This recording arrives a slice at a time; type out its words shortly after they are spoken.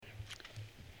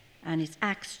and it's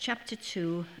Acts chapter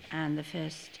 2 and the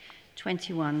first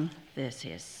 21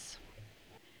 verses.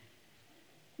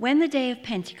 When the day of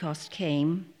Pentecost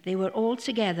came, they were all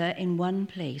together in one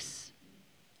place.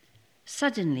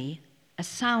 Suddenly, a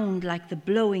sound like the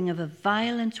blowing of a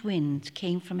violent wind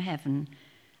came from heaven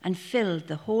and filled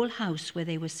the whole house where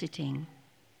they were sitting.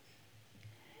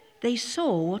 They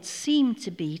saw what seemed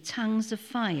to be tongues of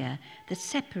fire that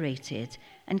separated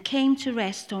and came to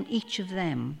rest on each of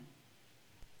them.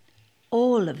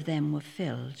 All of them were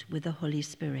filled with the Holy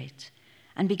Spirit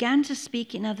and began to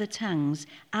speak in other tongues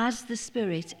as the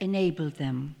Spirit enabled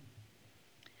them.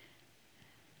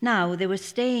 Now they were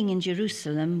staying in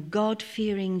Jerusalem,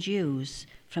 God-fearing Jews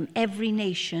from every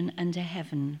nation under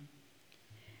heaven.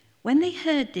 When they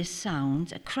heard this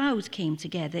sound, a crowd came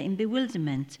together in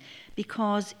bewilderment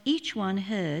because each one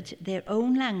heard their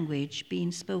own language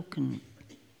being spoken.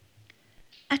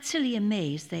 Utterly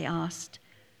amazed, they asked,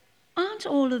 "Aren't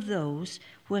all of those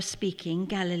who are speaking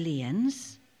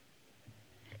Galileans?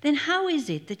 Then how is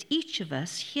it that each of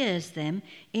us hears them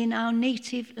in our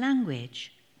native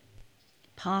language?"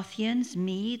 Parthians,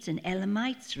 Medes, and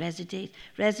Elamites,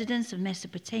 residents of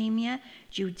Mesopotamia,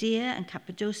 Judea and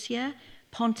Cappadocia,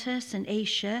 Pontus and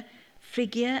Asia,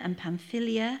 Phrygia and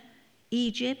Pamphylia,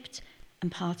 Egypt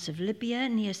and parts of Libya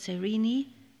near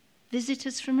Cyrene,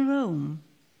 visitors from Rome,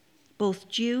 both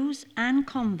Jews and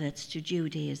converts to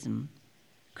Judaism,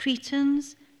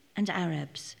 Cretans and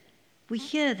Arabs, we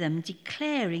hear them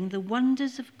declaring the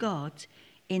wonders of God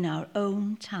in our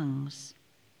own tongues.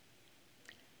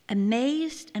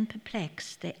 Amazed and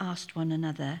perplexed, they asked one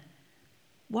another,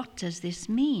 "What does this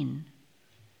mean?"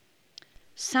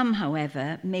 Some,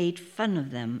 however, made fun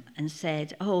of them and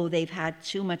said, "Oh, they've had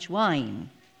too much wine."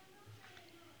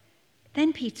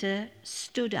 Then Peter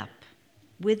stood up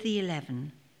with the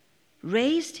 11,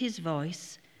 raised his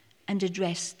voice, and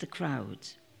addressed the crowd.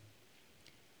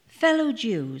 "Fellow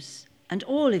Jews, and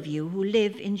all of you who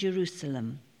live in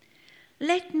Jerusalem,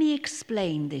 let me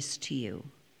explain this to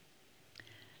you.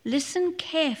 Listen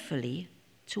carefully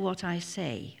to what I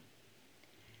say.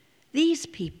 These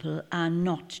people are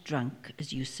not drunk,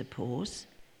 as you suppose.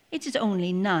 It is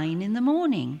only 9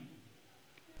 a.m.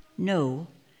 No,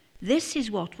 this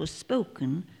is what was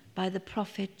spoken by the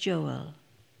prophet Joel.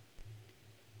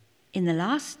 In the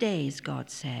last days, God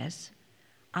says,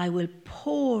 I will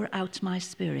pour out my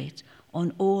spirit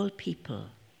on all people.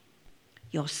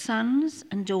 Your sons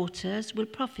and daughters will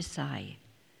prophesy.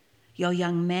 Your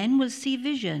young men will see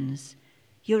visions.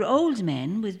 Your old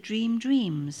men will dream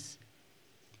dreams.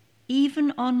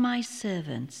 Even on my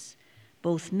servants,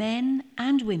 both men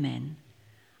and women,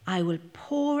 I will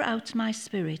pour out my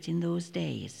spirit in those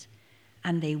days,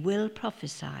 and they will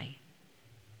prophesy.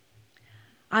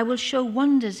 I will show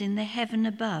wonders in the heaven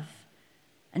above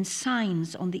and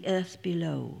signs on the earth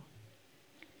below,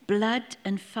 blood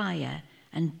and fire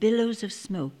and billows of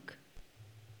smoke.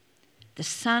 The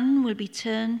sun will be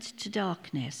turned to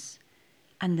darkness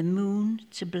and the moon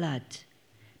to blood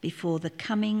before the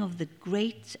coming of the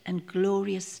great and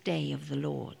glorious day of the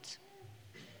Lord.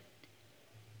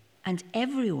 And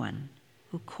everyone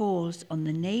who calls on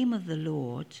the name of the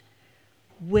Lord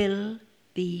will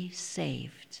be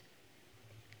saved."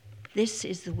 This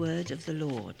is the word of the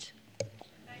Lord.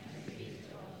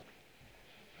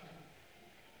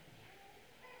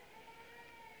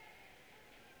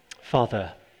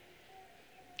 Father,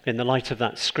 in the light of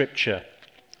that scripture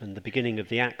and the beginning of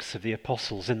the Acts of the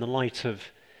Apostles, in the light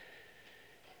of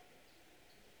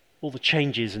all the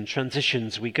changes and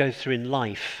transitions we go through in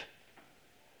life,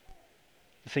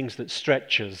 the things that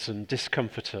stretch us and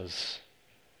discomfort us,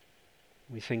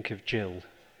 we think of Jill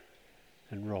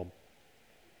and Rob.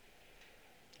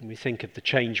 And we think of the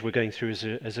change we're going through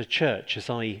as a church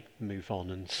as I move on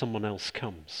and someone else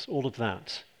comes. All of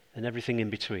that and everything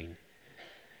in between.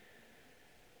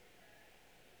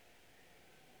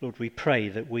 Lord, we pray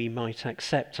that we might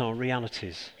accept our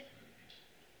realities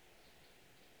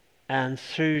and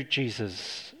through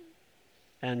Jesus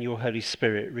and your Holy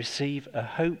Spirit receive a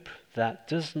hope that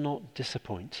does not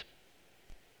disappoint.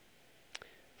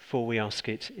 For we ask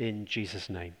it in Jesus'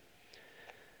 name.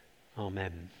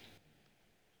 Amen.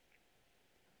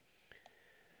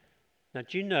 Now,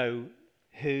 do you know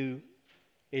who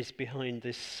is behind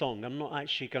this song? I'm not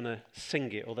actually going to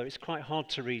sing it, although it's quite hard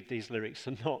to read these lyrics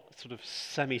and not sort of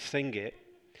semi-sing it.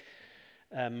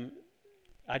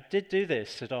 I did do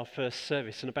this at our first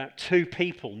service, and about 2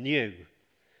 people knew,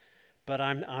 but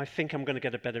I think I'm going to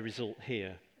get a better result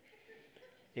here.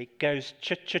 It goes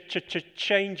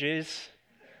changes,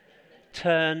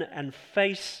 turn and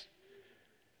face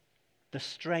the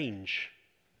strange.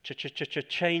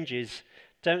 Changes,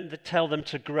 Don't tell them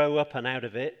to grow up and out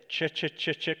of it.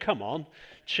 Ch-ch-ch-ch, come on.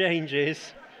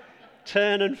 Changes.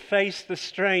 Turn and face the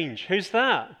strange. Who's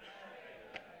that?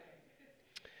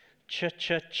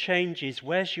 Ch-ch changes.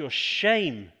 Where's your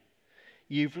shame?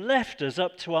 You've left us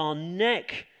up to our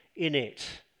neck in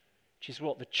it, which is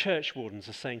what the church wardens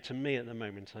are saying to me at the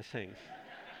moment, I think.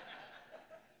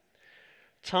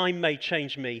 Time may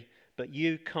change me, but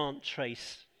you can't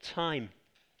trace time.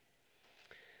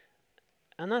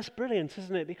 And that's brilliant,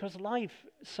 isn't it? Because life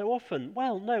so often,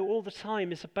 well, no, all the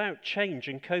time is about change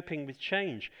and coping with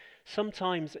change.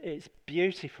 Sometimes it's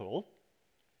beautiful,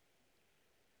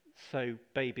 so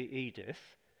baby Edith,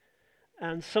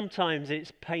 and sometimes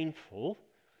it's painful,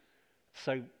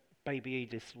 so baby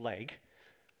Edith's leg,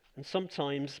 and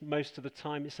sometimes, most of the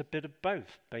time, it's a bit of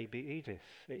both, baby Edith.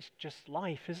 It's just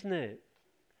life, isn't it?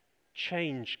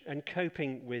 Change and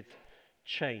coping with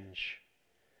change.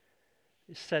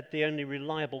 It's said the only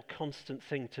reliable constant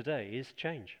thing today is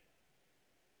change.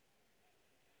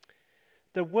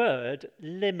 The word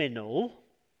liminal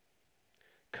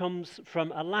comes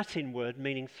from a Latin word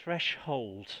meaning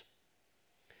threshold.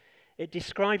 It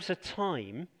describes a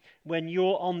time when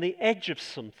you're on the edge of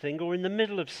something or in the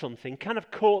middle of something, kind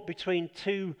of caught between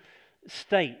two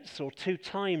states or two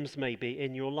times maybe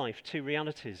in your life, two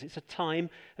realities. It's a time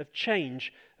of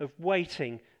change, of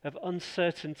waiting, of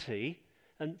uncertainty,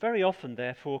 and very often,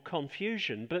 therefore,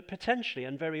 confusion, but potentially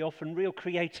and very often real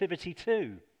creativity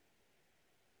too.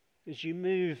 As you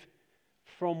move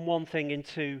from one thing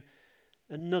into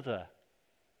another.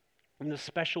 And the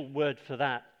special word for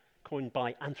that, coined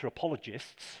by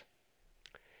anthropologists,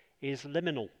 is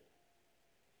liminal.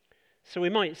 So we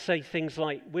might say things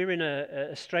like, we're in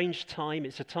a strange time,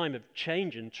 it's a time of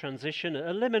change and transition,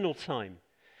 a liminal time.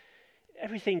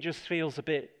 Everything just feels a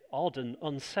bit odd and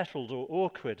unsettled or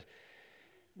awkward.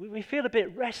 We feel a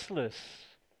bit restless,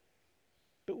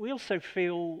 but we also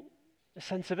feel a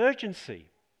sense of urgency,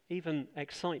 even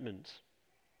excitement.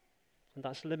 And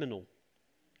that's liminal.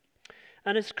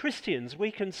 And as Christians,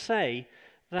 we can say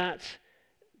that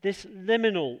this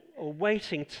liminal or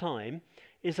waiting time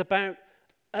is about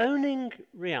owning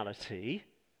reality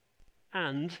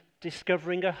and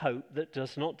discovering a hope that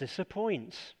does not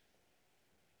disappoint.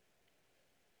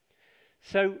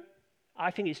 So I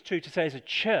think it's true to say as a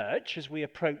church, as we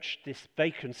approach this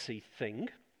vacancy thing,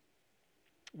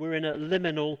 we're in a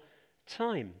liminal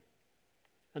time.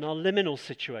 And our liminal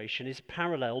situation is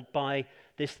paralleled by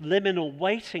this liminal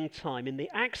waiting time in the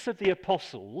Acts of the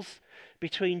Apostles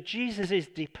between Jesus'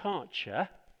 departure,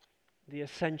 the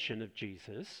ascension of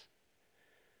Jesus,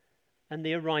 and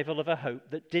the arrival of a hope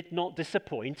that did not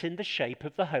disappoint in the shape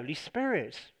of the Holy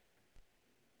Spirit.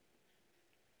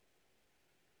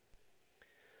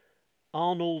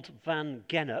 Arnold van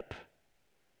Gennep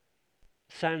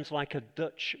sounds like a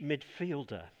Dutch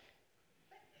midfielder.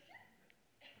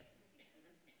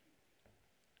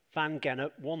 Van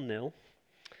Gennep, 1-0.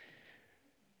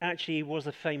 Actually, he was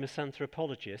a famous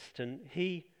anthropologist, and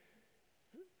he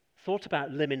thought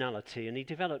about liminality, and he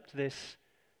developed this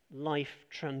life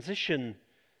transition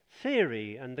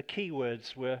theory, and the key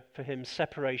words were for him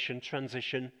separation,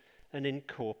 transition, and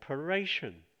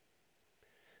incorporation.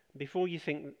 Before you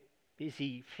think, is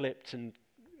he flipped and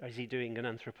is he doing an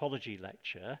anthropology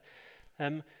lecture?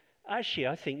 Actually,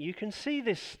 I think you can see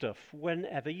this stuff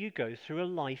whenever you go through a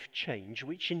life change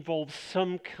which involves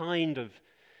some kind of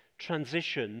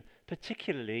transition,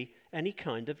 particularly any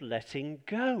kind of letting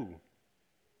go.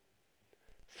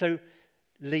 So,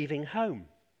 leaving home.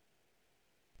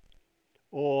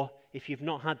 Or, if you've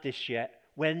not had this yet,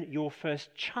 when your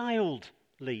first child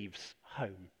leaves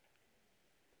home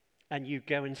and you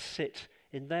go and sit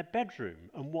in their bedroom,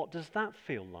 and what does that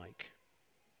feel like?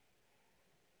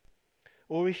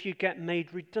 Or if you get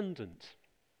made redundant,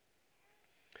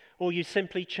 or you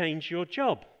simply change your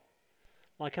job,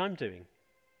 like I'm doing,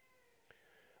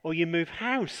 or you move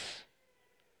house,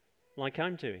 like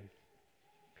I'm doing,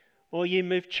 or you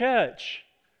move church,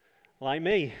 like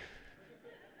me.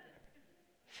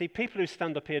 See, people who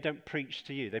stand up here don't preach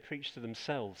to you, they preach to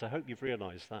themselves. I hope you've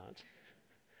realized that.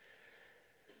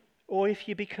 Or if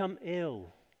you become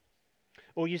ill,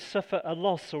 or you suffer a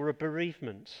loss or a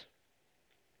bereavement,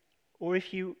 or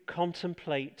if you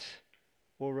contemplate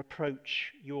or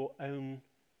approach your own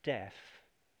death,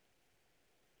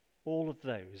 all of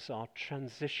those are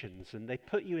transitions, and they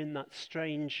put you in that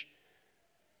strange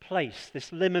place,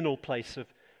 this liminal place of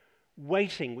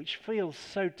waiting, which feels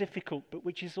so difficult, but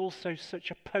which is also such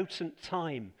a potent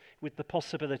time with the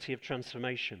possibility of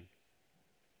transformation.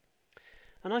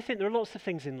 And I think there are lots of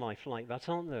things in life like that,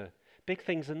 aren't there? Big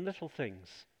things and little things.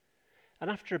 And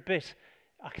after a bit,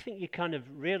 I think you kind of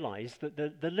realize that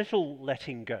the little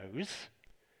letting goes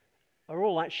are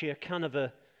all actually a kind of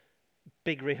a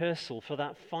big rehearsal for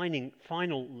that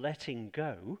final letting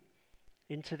go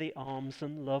into the arms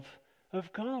and love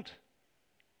of God,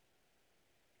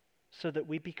 so that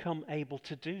we become able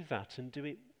to do that and do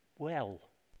it well.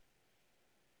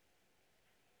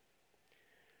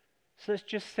 So let's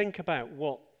just think about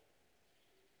what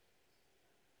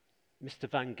Mr.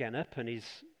 Van Gennep and his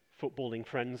footballing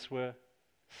friends were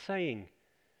saying.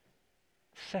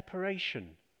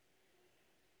 Separation.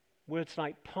 Words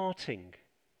like parting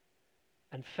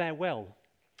and farewell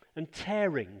and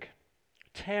tearing.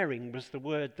 Tearing was the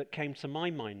word that came to my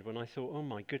mind when I thought, oh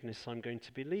my goodness, I'm going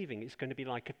to be leaving. It's going to be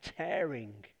like a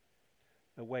tearing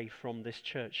away from this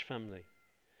church family.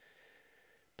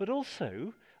 But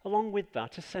also, along with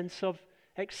that, a sense of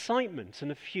excitement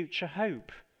and of future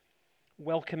hope,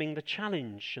 welcoming the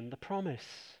challenge and the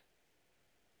promise.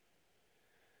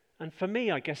 And for me,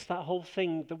 I guess that whole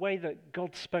thing, the way that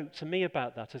God spoke to me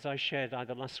about that, as I shared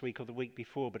either last week or the week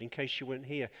before, but in case you weren't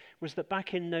here, was that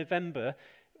back in November,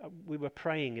 we were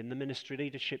praying in the ministry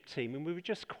leadership team, and we were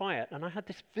just quiet, and I had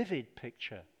this vivid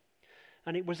picture.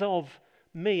 And it was of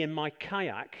me in my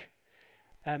kayak,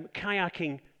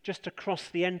 kayaking just across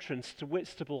the entrance to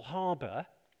Whitstable Harbour.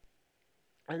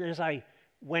 And as I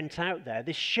went out there,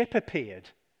 this ship appeared,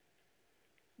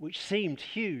 which seemed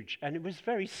huge, and it was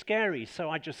very scary.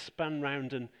 So I just spun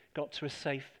round and got to a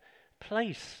safe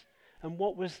place. And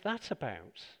what was that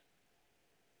about?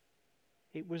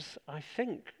 It was, I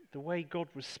think, the way God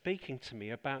was speaking to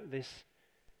me about this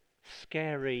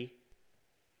scary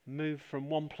move from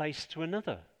one place to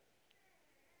another.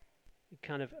 It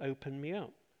kind of opened me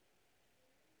up.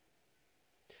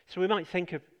 So we might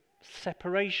think of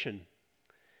separation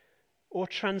or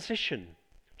transition.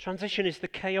 Transition is the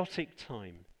chaotic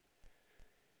time.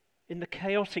 In the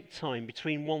chaotic time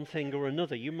between one thing or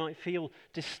another, you might feel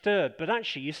disturbed, but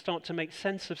actually you start to make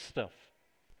sense of stuff.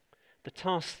 The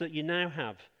tasks that you now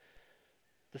have,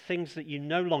 the things that you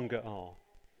no longer are,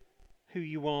 who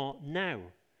you are now.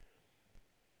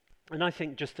 And I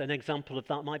think just an example of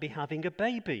that might be having a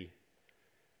baby.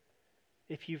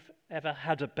 If you've ever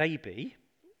had a baby,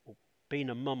 or been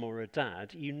a mum or a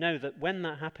dad, you know that when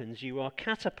that happens, you are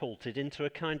catapulted into a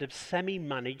kind of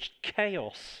semi-managed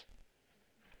chaos,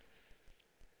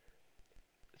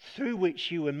 through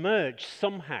which you emerge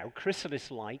somehow,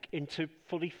 chrysalis-like, into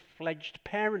fully fledged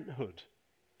parenthood.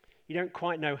 You don't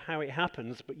quite know how it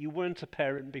happens, but you weren't a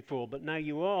parent before, but now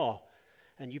you are.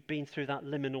 And you've been through that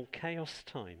liminal chaos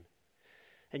time.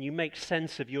 And you make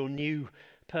sense of your new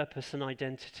purpose and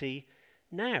identity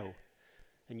now.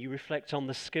 And you reflect on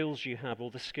the skills you have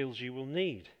or the skills you will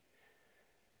need.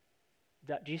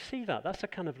 Do you see that? That's a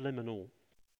kind of liminal.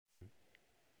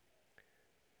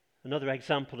 Another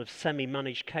example of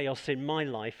semi-managed chaos in my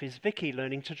life is Vicky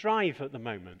learning to drive at the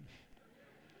moment.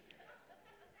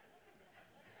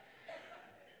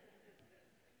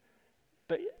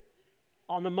 But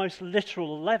on the most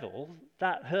literal level,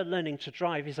 that her learning to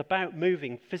drive is about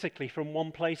moving physically from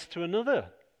one place to another.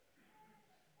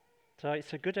 So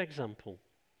it's a good example.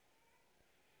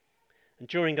 And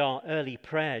during our early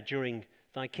prayer, during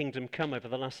Thy Kingdom Come over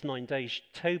the last 9 days,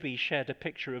 Toby shared a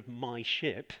picture of my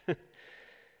ship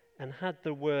and had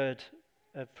the word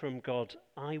from God,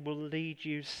 I will lead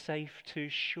you safe to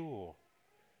shore.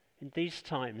 In these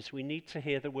times, we need to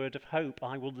hear the word of hope.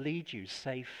 I will lead you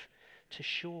safe to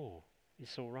shore.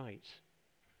 It's all right.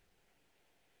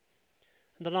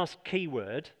 And the last key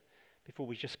word, before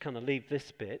we just kind of leave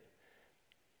this bit,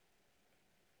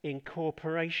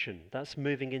 incorporation. That's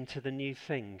moving into the new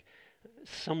thing.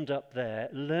 Summed up there,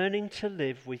 learning to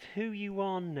live with who you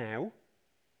are now,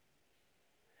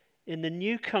 in the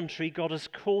new country God has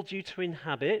called you to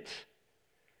inhabit,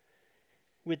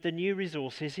 with the new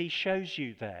resources He shows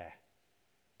you there.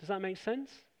 Does that make sense?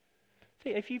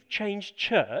 If you've changed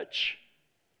church,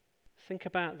 think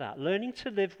about that. Learning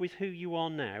to live with who you are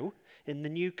now, in the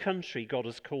new country God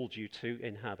has called you to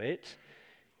inhabit,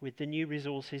 with the new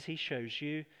resources He shows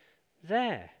you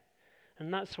there.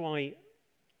 And that's why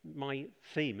my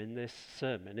theme in this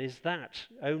sermon is that,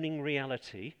 owning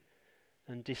reality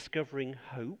and discovering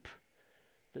hope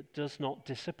that does not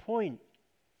disappoint.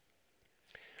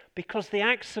 Because the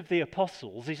Acts of the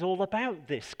Apostles is all about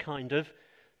this kind of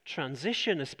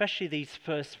transition, especially these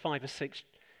first 5 or 6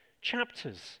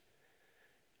 chapters,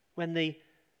 when the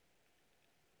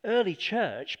early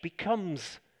church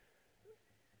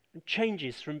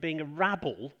changes from being a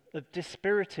rabble of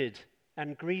dispirited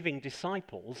and grieving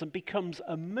disciples and becomes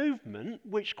a movement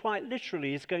which quite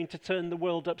literally is going to turn the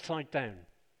world upside down.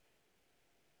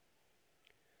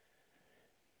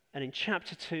 And in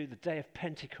chapter 2, the day of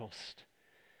Pentecost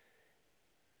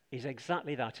is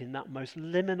exactly that. In that most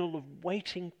liminal of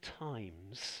waiting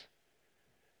times,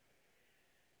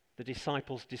 the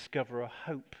disciples discover a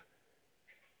hope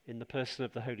in the person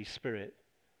of the Holy Spirit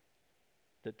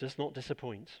that does not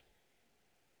disappoint.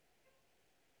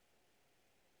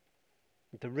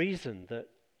 The reason that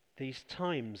these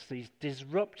times, these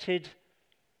disrupted,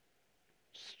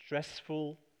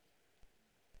 stressful,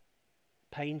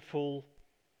 painful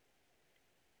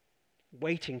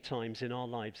waiting times in our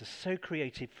lives are so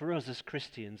created for us as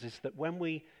Christians is that when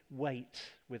we wait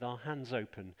with our hands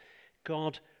open,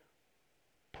 God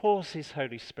pours his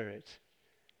Holy Spirit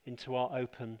into our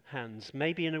open hands,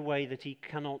 maybe in a way that he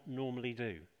cannot normally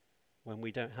do when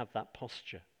we don't have that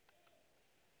posture.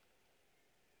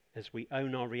 As we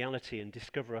own our reality and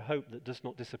discover a hope that does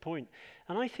not disappoint.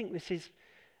 And I think this is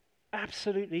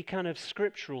absolutely kind of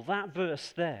scriptural. That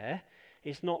verse there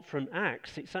is not from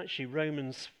Acts, it's actually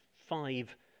Romans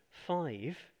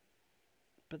 5:5,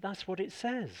 but that's what it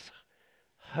says.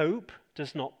 Hope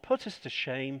does not put us to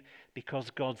shame because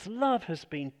God's love has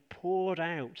been poured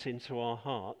out into our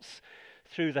hearts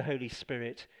through the Holy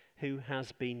Spirit who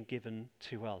has been given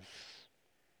to us.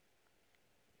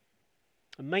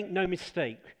 And make no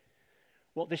mistake,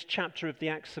 what this chapter of the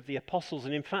Acts of the Apostles,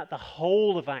 and in fact the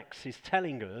whole of Acts, is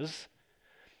telling us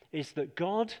is that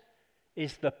God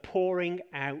is the pouring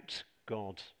out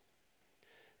God.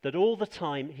 That all the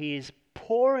time he is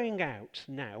pouring out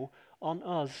now on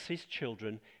us, his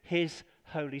children, his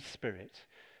Holy Spirit.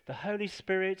 The Holy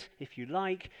Spirit, if you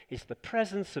like, is the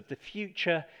presence of the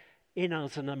future in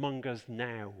us and among us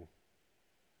now.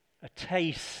 A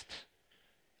taste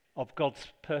of God's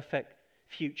perfect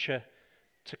future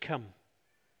to come.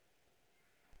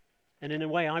 And in a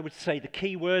way, I would say the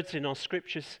key words in our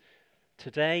scriptures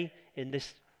today, in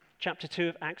this chapter 2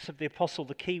 of Acts of the Apostle,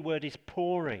 the key word is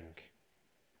pouring.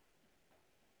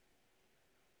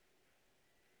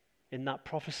 In that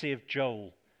prophecy of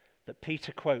Joel that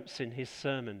Peter quotes in his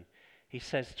sermon, he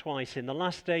says twice, in the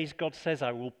last days, God says,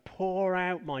 I will pour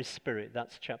out my spirit.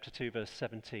 That's chapter 2, verse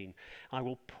 17. I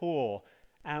will pour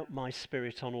out my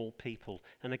spirit on all people.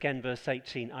 And again, verse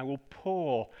 18, I will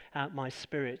pour out my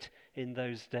spirit in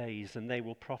those days, and they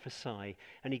will prophesy.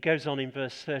 And he goes on in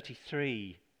verse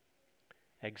 33,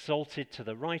 exalted to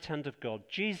the right hand of God,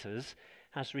 Jesus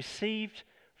has received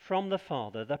from the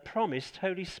Father the promised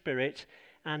Holy Spirit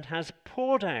and has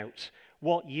poured out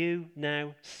what you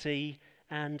now see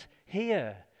and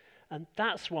hear. And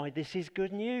that's why this is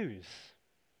good news.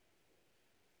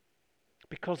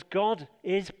 Because God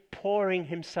is pouring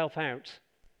himself out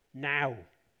now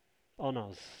on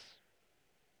us.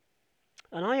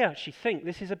 And I actually think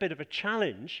this is a bit of a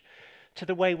challenge to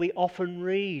the way we often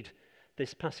read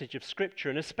this passage of Scripture,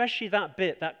 and especially that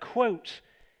bit, that quote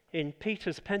in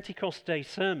Peter's Pentecost Day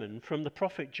sermon from the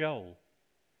prophet Joel.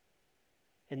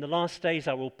 In the last days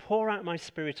I will pour out my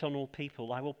spirit on all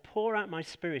people. I will pour out my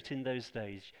spirit in those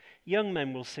days. Young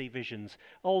men will see visions.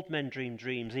 Old men dream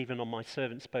dreams, even on my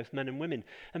servants, both men and women.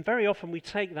 And very often we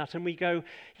take that and we go,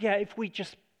 yeah, if we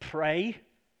just pray,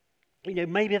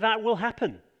 maybe that will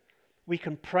happen. We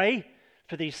can pray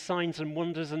for these signs and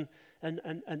wonders, and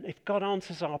if God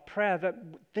answers our prayer, that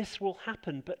this will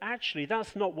happen. But actually,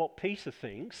 that's not what Peter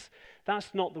thinks.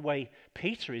 That's not the way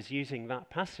Peter is using that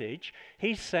passage.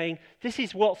 He's saying, this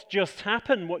is what's just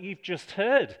happened, what you've just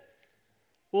heard.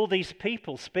 All these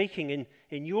people speaking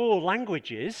in your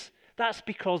languages, that's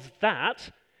because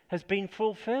that has been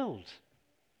fulfilled.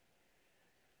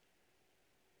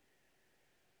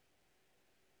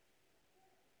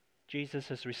 Jesus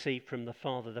has received from the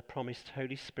Father the promised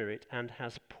Holy Spirit and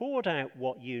has poured out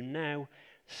what you now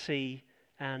see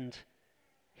and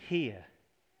hear.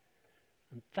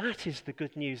 And that is the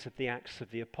good news of the Acts of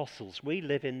the Apostles. We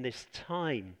live in this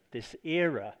time, this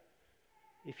era,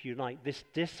 if you like, this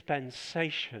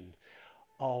dispensation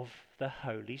of the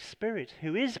Holy Spirit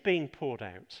who is being poured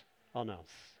out on us.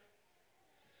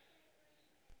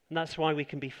 And that's why we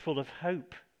can be full of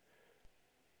hope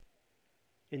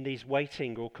in these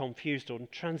waiting or confused or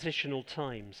transitional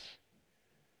times.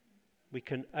 We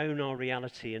can own our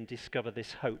reality and discover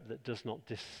this hope that does not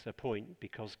disappoint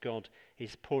because God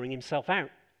is pouring himself out.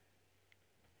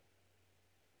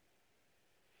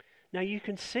 Now you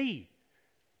can see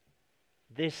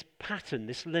this pattern,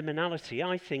 this liminality,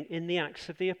 I think, in the Acts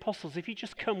of the Apostles. If you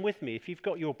just come with me, if you've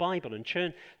got your Bible and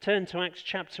turn to Acts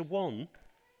chapter 1,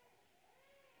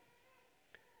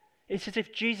 it's as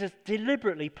if Jesus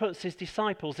deliberately puts his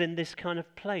disciples in this kind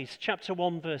of place. Chapter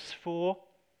 1, verse 4.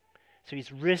 So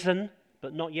he's risen,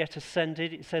 but not yet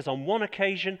ascended. It says, on one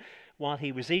occasion, while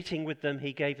he was eating with them,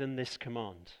 he gave them this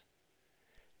command.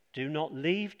 Do not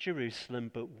leave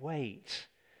Jerusalem, but wait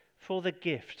for the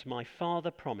gift my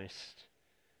Father promised,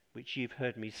 which you've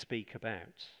heard me speak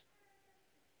about.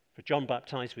 For John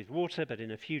baptized with water, but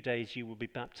in a few days you will be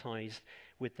baptized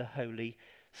with the Holy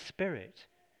Spirit.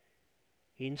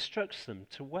 He instructs them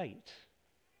to wait.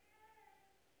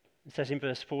 It says in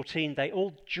verse 14, they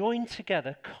all joined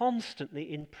together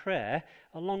constantly in prayer,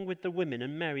 along with the women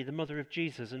and Mary, the mother of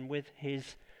Jesus, and with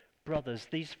his brothers.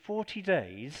 These 40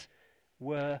 days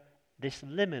were this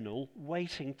liminal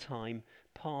waiting time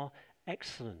par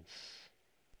excellence.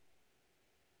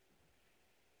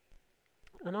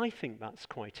 And I think that's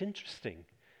quite interesting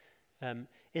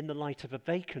in the light of a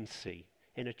vacancy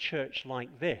in a church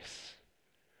like this.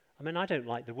 I mean, I don't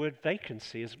like the word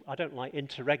vacancy. I don't like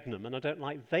interregnum, and I don't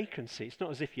like vacancy. It's not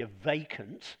as if you're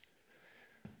vacant.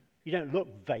 You don't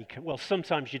look vacant. Well,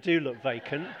 sometimes you do look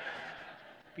vacant.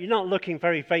 But you're not looking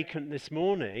very vacant this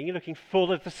morning. You're looking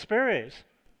full of the Spirit.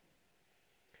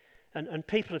 And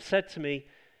people have said to me,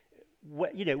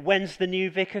 when's the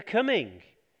new vicar coming?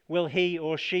 Will he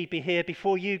or she be here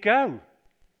before you go?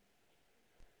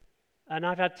 And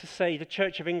I've had to say the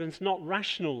Church of England's not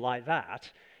rational like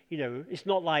that. It's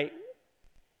not like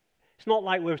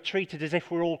we're treated as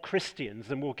if we're all Christians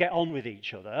and we'll get on with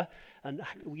each other, and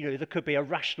there could be a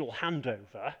rational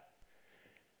handover.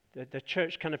 The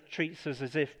church kind of treats us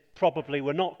as if probably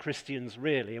we're not Christians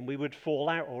really, and we would fall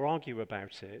out or argue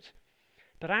about it.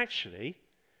 But actually,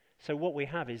 so what we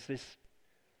have is this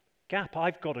gap.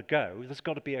 I've got to go. There's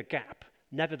got to be a gap.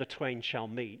 Never the twain shall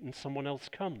meet, and someone else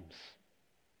comes.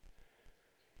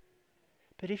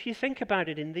 But if you think about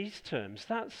it in these terms,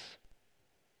 that's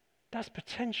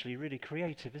potentially really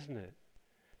creative, isn't it?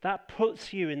 That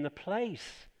puts you in the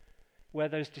place where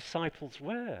those disciples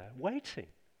were, waiting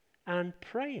and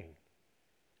praying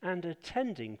and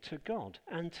attending to God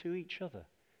and to each other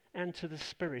and to the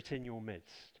Spirit in your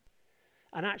midst.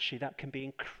 And actually that can be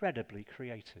incredibly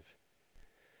creative.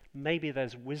 Maybe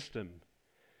there's wisdom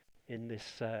in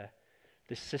this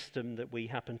system that we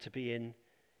happen to be in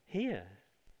here.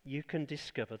 You can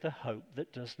discover the hope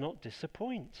that does not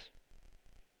disappoint.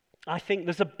 I think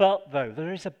there's a but, though.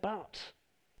 There is a but.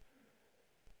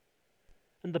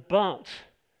 And the but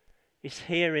is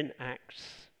here in Acts.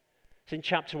 It's in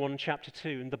chapter 1 and chapter 2.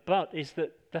 And the but is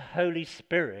that the Holy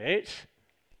Spirit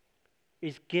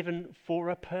is given for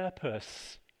a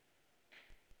purpose.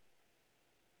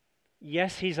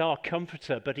 Yes, he's our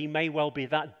comforter, but he may well be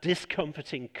that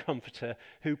discomforting comforter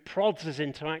who prods us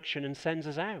into action and sends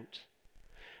us out.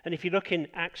 And if you look in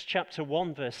Acts chapter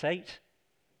 1, verse 8,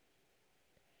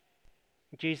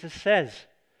 Jesus says,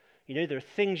 there are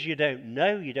things you don't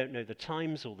know the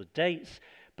times or the dates,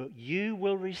 but you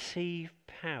will receive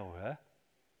power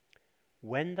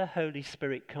when the Holy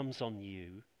Spirit comes on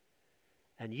you,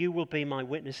 and you will be my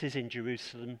witnesses in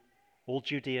Jerusalem, all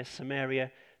Judea,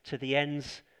 Samaria, to the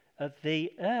ends of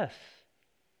the earth.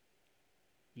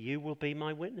 You will be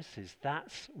my witnesses.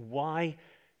 That's why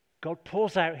God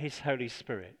pours out his Holy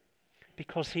Spirit,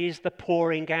 because he is the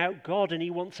pouring out God, and he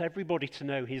wants everybody to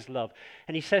know his love.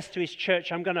 And he says to his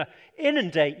church, I'm going to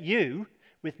inundate you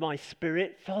with my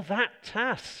Spirit for that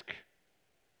task,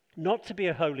 not to be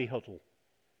a holy huddle.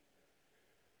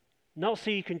 Not so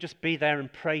you can just be there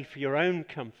and pray for your own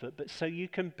comfort, but so you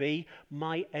can be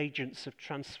my agents of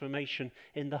transformation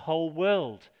in the whole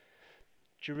world.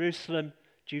 Jerusalem,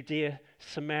 Judea,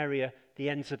 Samaria, the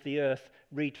ends of the earth.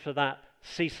 Read for that.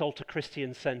 Sea Salter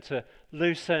Christian Centre,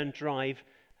 Lucerne Drive,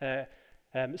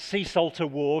 Sea Salter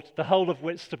Ward, the whole of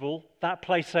Whitstable, that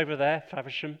place over there,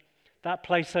 Faversham, that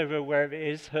place over wherever it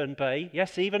is, Herne Bay.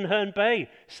 Yes, even Herne Bay,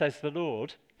 says the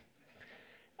Lord.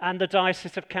 And the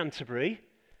Diocese of Canterbury,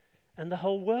 and the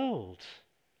whole world.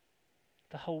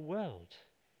 The whole world.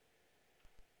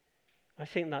 I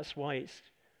think that's why it's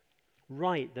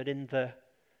right that in the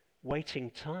waiting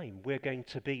time we're going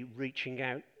to be reaching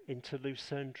out into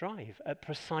Lucerne Drive at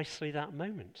precisely that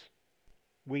moment.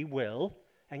 We will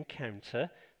encounter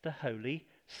the Holy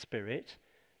Spirit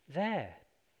there,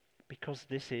 because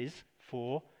this is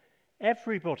for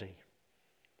everybody.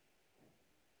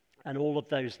 And all of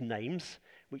those names,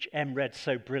 which Em read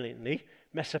so brilliantly,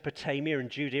 Mesopotamia and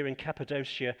Judea and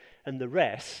Cappadocia and the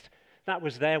rest, that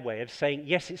was their way of saying,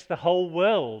 yes, it's the whole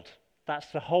world.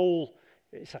 That's the whole.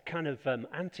 It's a kind of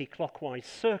anti-clockwise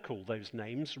circle, those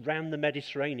names, round the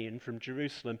Mediterranean from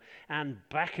Jerusalem and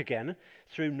back again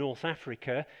through North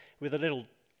Africa with a little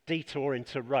detour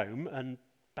into Rome and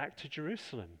back to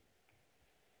Jerusalem.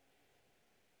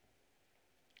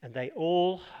 And they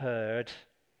all heard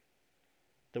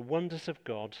the wonders of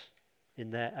God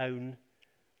in their own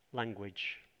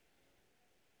language.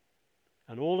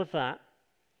 And all of that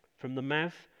from the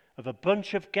mouth of a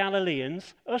bunch of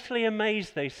Galileans, utterly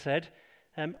amazed, they said,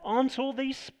 aren't all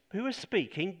these who are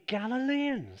speaking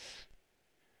Galileans?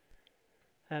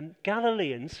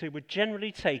 Galileans who were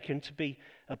generally taken to be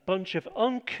a bunch of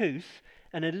uncouth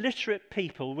and illiterate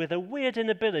people with a weird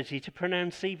inability to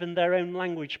pronounce even their own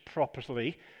language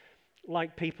properly,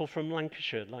 like people from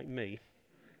Lancashire, like me.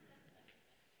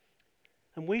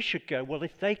 And we should go, well,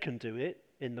 if they can do it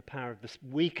in the power of this,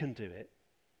 we can do it.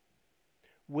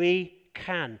 We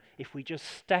can, if we just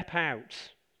step out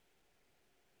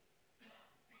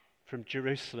from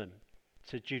Jerusalem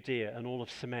to Judea and all of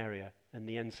Samaria and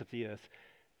the ends of the earth.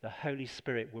 The Holy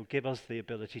Spirit will give us the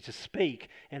ability to speak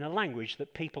in a language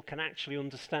that people can actually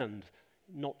understand,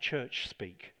 not church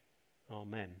speak.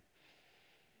 Amen.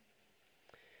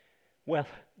 Well,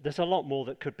 there's a lot more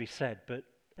that could be said, but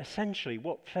essentially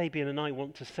what Fabian and I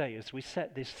want to say as we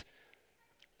set this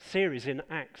series in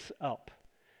Acts up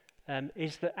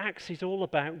is that Acts is all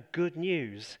about good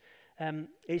news.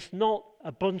 It's not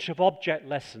a bunch of object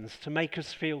lessons to make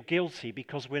us feel guilty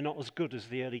because we're not as good as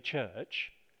the early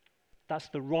church. That's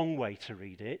the wrong way to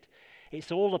read it.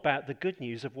 It's all about the good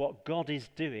news of what God is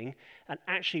doing, and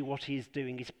actually what he is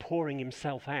doing is pouring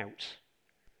himself out.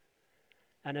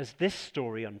 And as this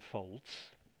story unfolds,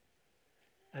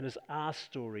 and as our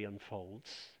story unfolds,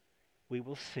 we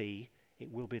will see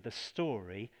it will be the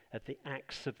story of the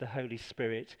acts of the Holy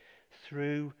Spirit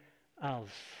through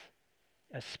us,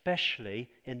 especially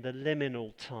in the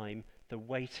liminal time, the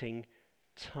waiting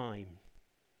time.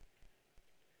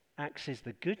 Acts is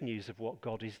the good news of what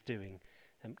God is doing.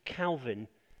 Calvin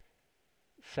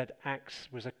said Acts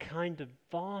was a kind of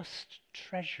vast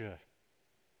treasure.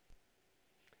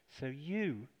 So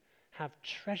you have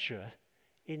treasure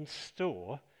in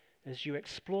store as you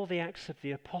explore the Acts of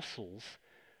the Apostles,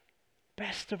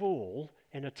 best of all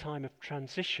in a time of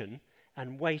transition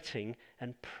and waiting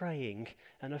and praying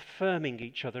and affirming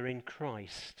each other in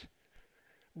Christ.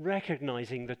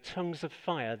 Recognizing the tongues of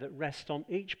fire that rest on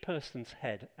each person's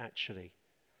head, actually.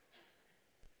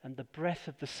 And the breath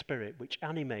of the Spirit which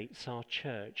animates our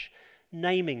church.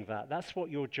 Naming that, that's what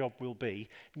your job will be.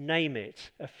 Name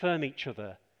it, affirm each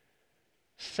other.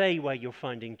 Say where you're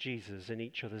finding Jesus in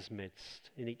each other's midst,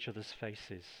 in each other's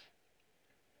faces.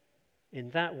 In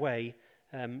that way,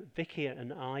 Vicky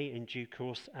and I, in due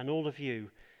course, and all of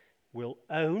you, will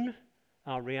own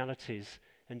our realities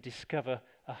and discover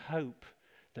a hope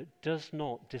that does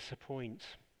not disappoint.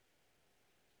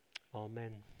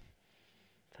 Amen.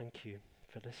 Thank you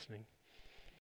for listening.